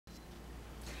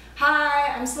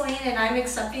Hi, I'm Celine and I'm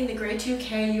accepting the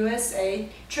GREY2K USA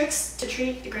Tricks to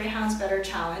Treat the Greyhounds Better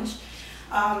Challenge.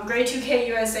 GREY2K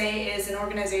USA is an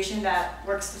organization that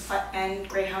works to end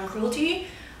greyhound cruelty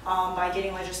by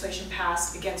getting legislation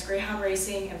passed against greyhound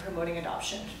racing and promoting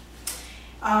adoption.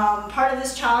 Part of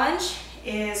this challenge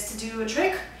is to do a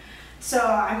trick. So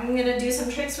I'm going to do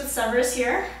some tricks with Severus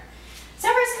here.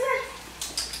 Severus, come here.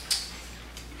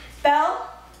 Bell.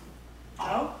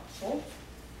 Oh.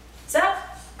 Zep.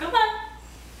 Come on.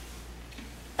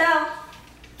 Bell.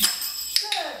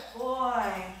 Good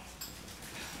boy.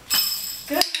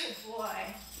 Good boy.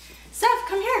 Zeph,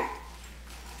 come here.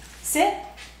 Sit.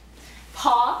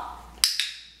 Paw.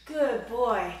 Good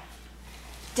boy.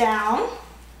 Down.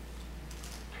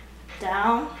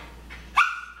 Down.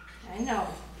 I know.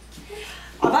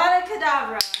 Avada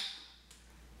Kedavra.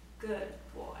 Good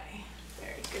boy.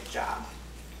 Very good job.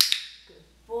 Good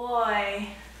boy.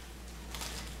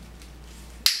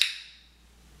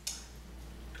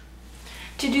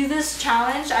 To do this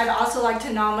challenge, I'd also like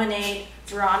to nominate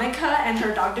Veronica and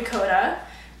her dog Dakota,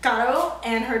 Gato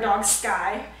and her dog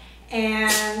Sky,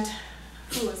 and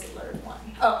who was the third one?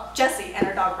 Oh, Jessie and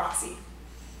her dog Roxy.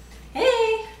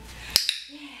 Hey!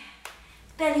 Yeah.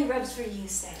 Belly rubs for you,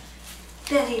 Sam.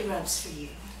 Belly rubs for you.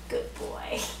 Good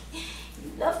boy.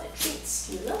 You love the treats.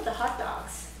 You love the hot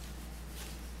dogs.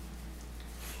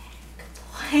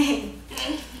 Good boy.